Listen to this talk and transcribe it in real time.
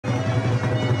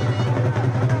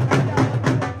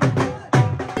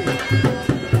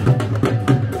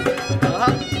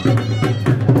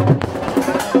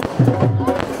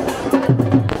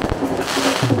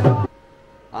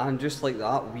And just like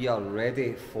that, we are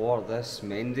ready for this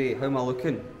Mendy. How am I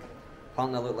looking?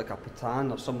 Apparently I look like a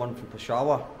Pathan or someone from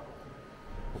Peshawar.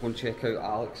 We'll go and check out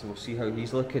Alex and we'll see how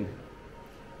he's looking.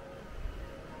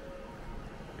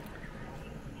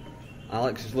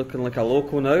 Alex is looking like a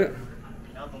local now.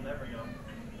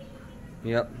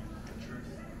 Yep.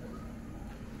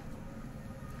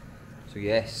 So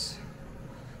yes,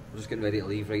 we're just getting ready to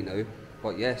leave right now.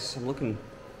 But yes, I'm looking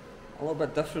a little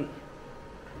bit different.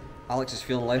 Alex is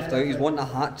feeling left out. He's wanting a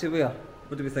hat to wear.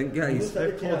 What do we think, guys?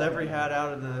 They've pulled every hat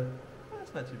out of the...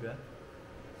 That's not too bad.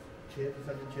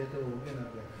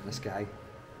 This guy.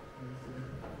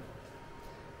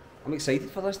 I'm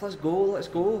excited for this. Let's go, let's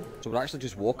go. So we're actually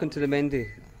just walking to the Mendy.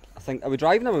 I think, are we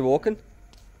driving or are we walking?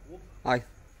 Aye.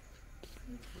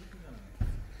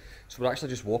 So we're actually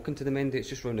just walking to the Mendy. It's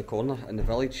just round the corner in the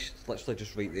village. It's literally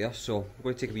just right there. So we're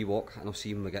going to take a wee walk and I'll see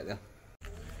you when we get there.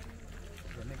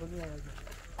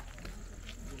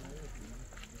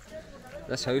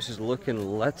 This house is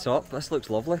looking lit up. This looks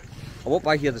lovely. I walked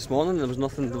by here this morning and there was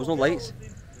nothing, there was no lights.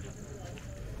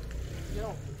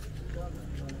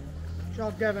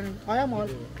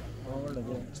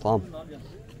 Islam.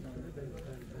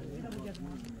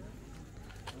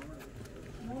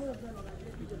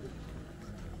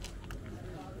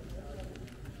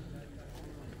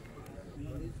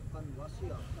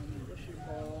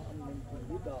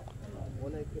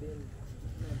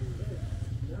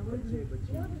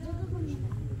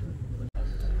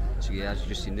 So yeah, as you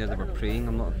just seen there, they were praying.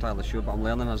 I'm not entirely sure, but I'm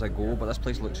learning as I go. But this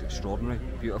place looks extraordinary,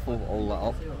 beautiful, all lit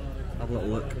up. Have a little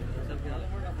look.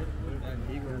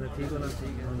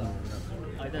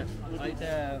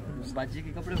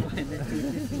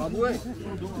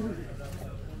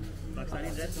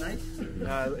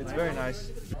 It's very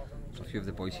nice. So a few of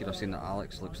the boys here are saying that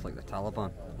Alex looks like the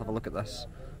Taliban. Have a look at this.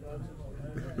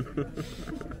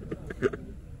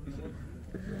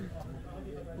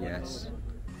 Yes.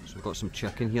 So we've got some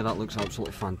chicken here, that looks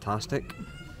absolutely fantastic.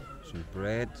 Some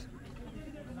bread.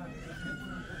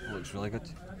 That looks really good.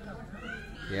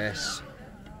 Yes.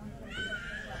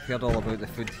 I've heard all about the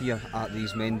food here at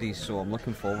these Mendy's, so I'm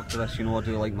looking forward to this. You know I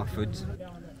do like my food.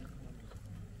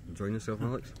 Enjoying yourself,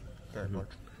 Alex? Very much.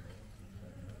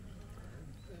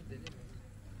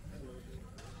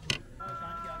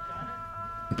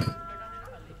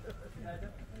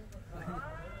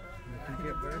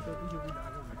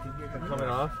 Coming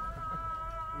off.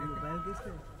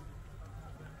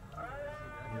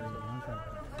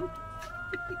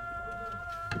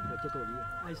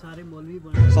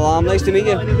 Salam, nice to meet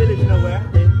you.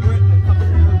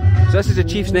 So this is the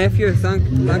chief's nephew. Thank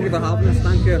you for having us.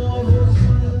 Thank you.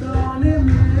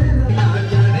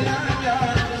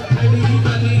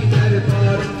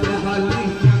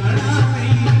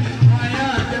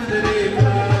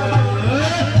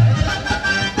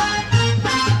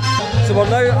 So we're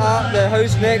now at the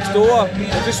house next door.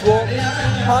 We'll just walk.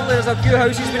 Apparently there's a few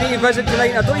houses we need to visit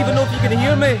tonight. I don't even know if you can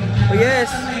hear me, but yes.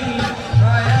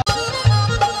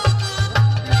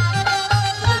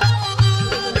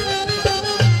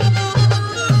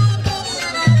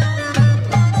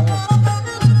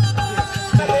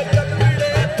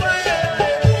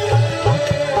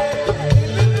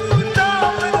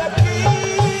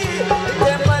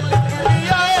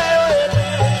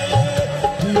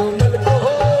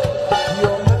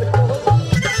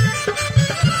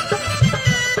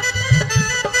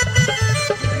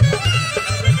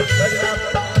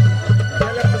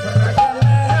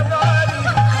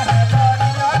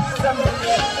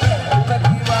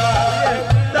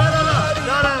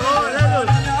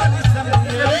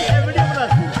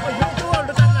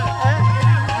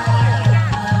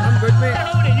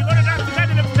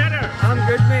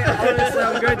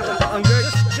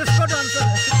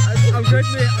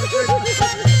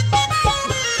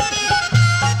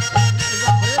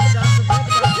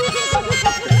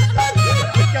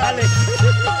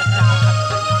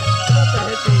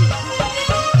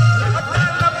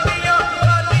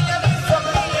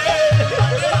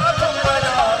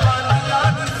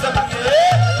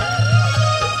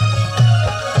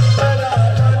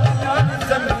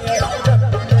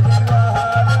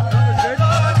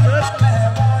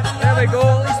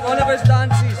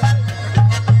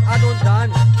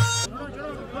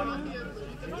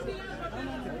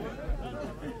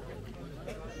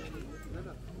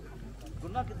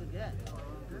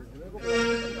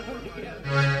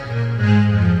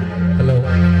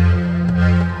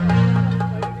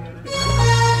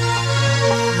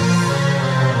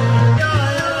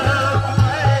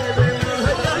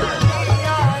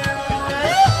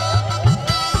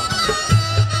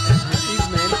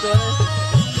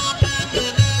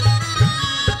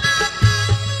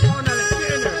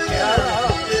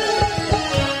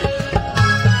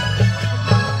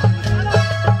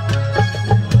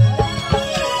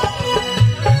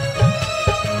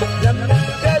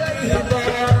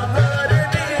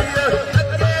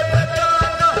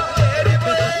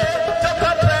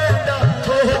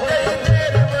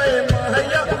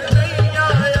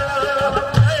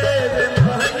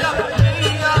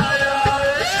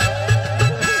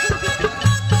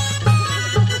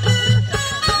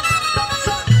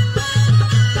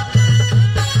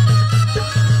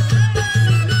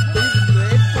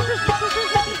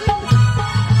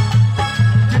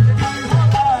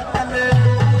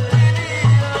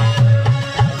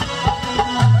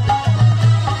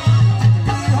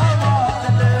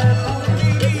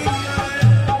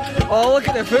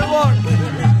 footwork.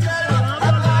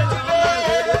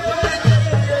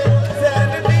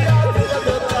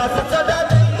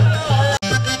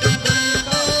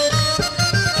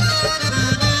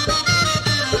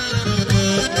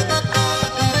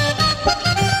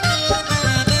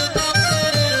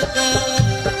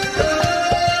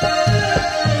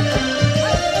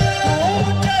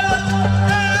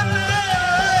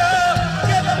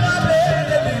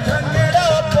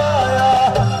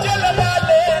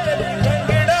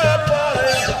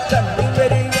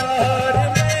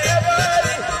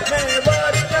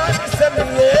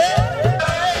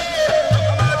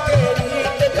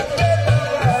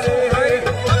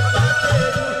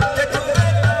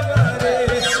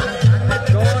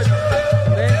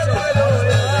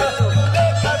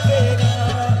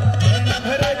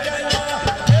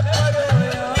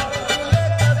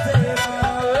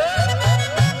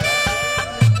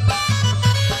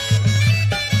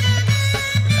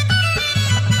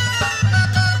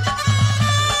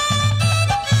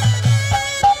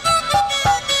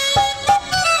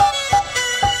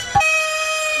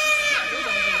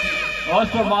 ਉਸ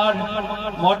ਤੋਂ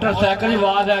ਬਾਅਦ motorcycle ਦੀ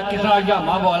ਆਵਾਜ਼ ਹੈ ਕਿਸੇ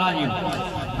ਹਜਾਮਾ ਬੋਲਾਂ ਜੀ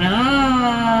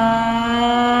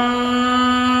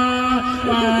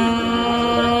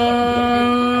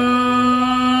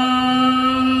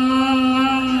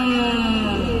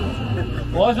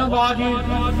ਉਸ ਤੋਂ ਬਾਅਦ ਜੀ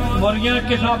ਮੁਰਗੀਆਂ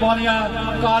ਕਿਸਾ ਬੋਲੀਆਂ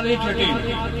ਕਾਲੀ ਚਿੱਟੀ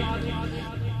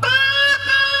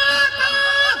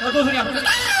ਦੂਸਰੀਆਂ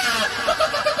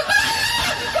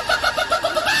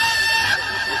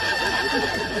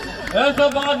इस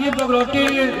बाद जी बगरोटी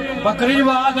बकरी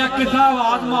आवाज है किसा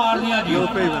आवाज मार दिया जी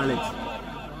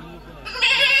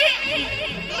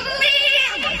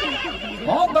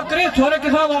बकरी छोरे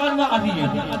किसा आवाज मार दी है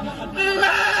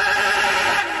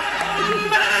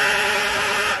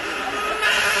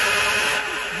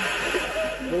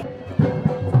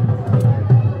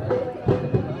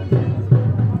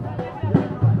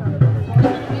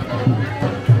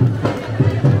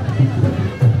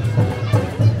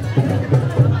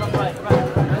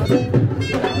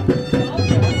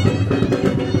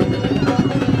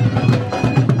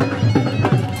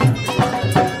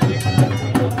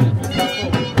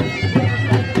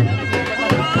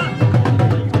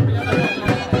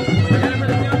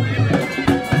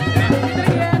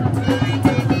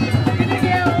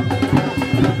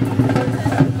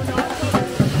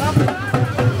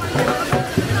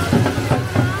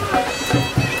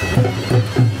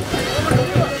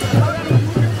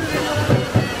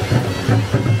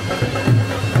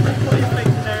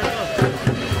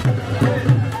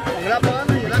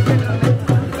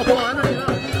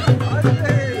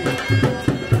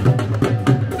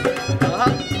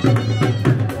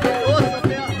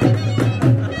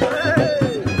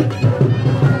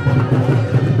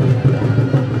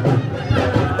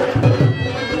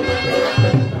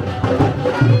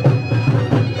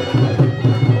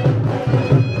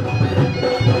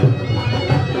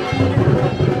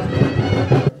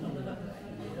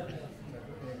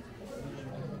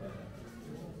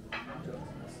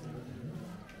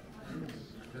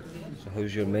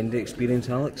How's your Mendy experience,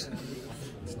 Alex?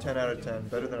 It's 10 out of 10,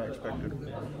 better than I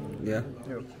expected. Yeah?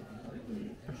 Yep.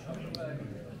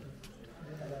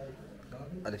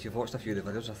 And if you've watched a few of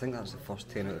the videos, I think that's the first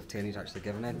 10 out of 10 he's actually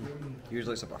given in.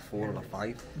 Usually it's about a 4 or a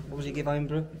 5. What was he give Iron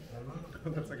Brew?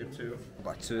 That's like a 2.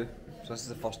 About a 2. So this is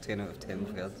the first 10 out of 10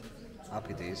 we've heard.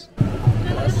 Happy days.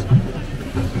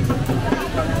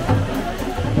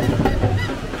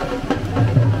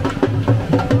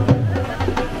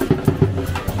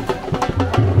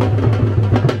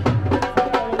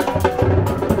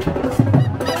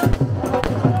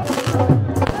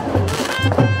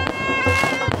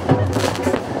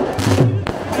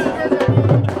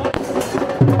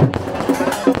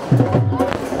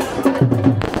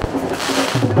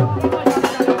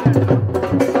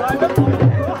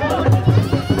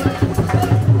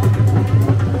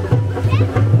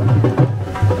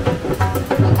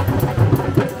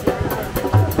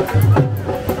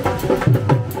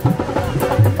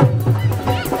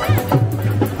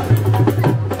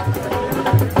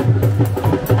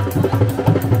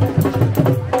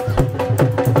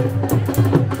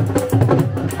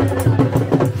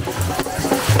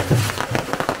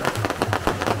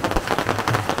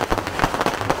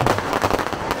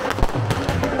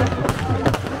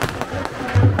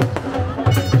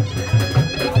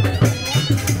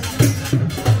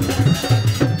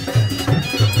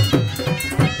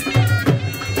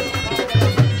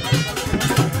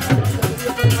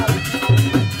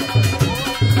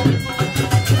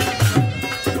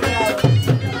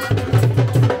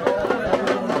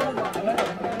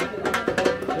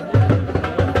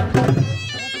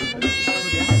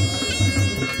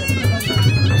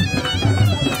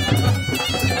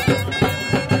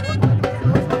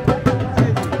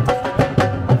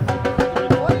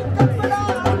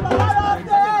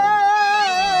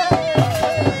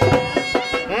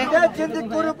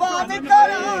 कुर्बान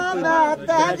करा मैं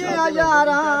तेजिया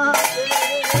यारा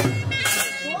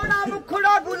सोना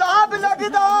मुखड़ा गुलाब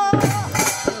लगदा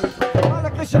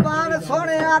मलक शबान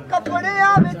सोने कपड़े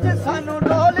विच सानू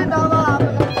ढोल नवाब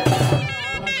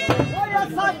लगदा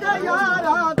साडे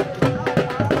यारा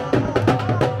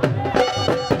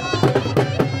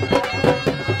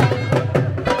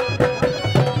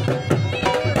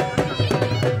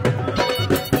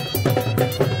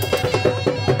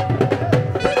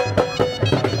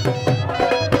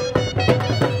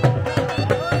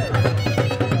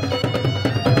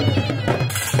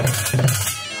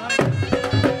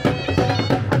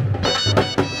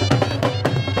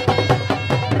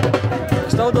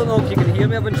Still don't know if you can hear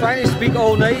me. I've been trying to speak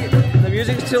all night. The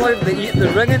music's too loud.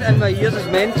 The ringing in my ears is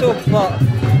mental. But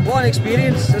what an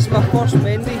experience! This is my first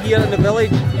Mendy here in the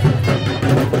village.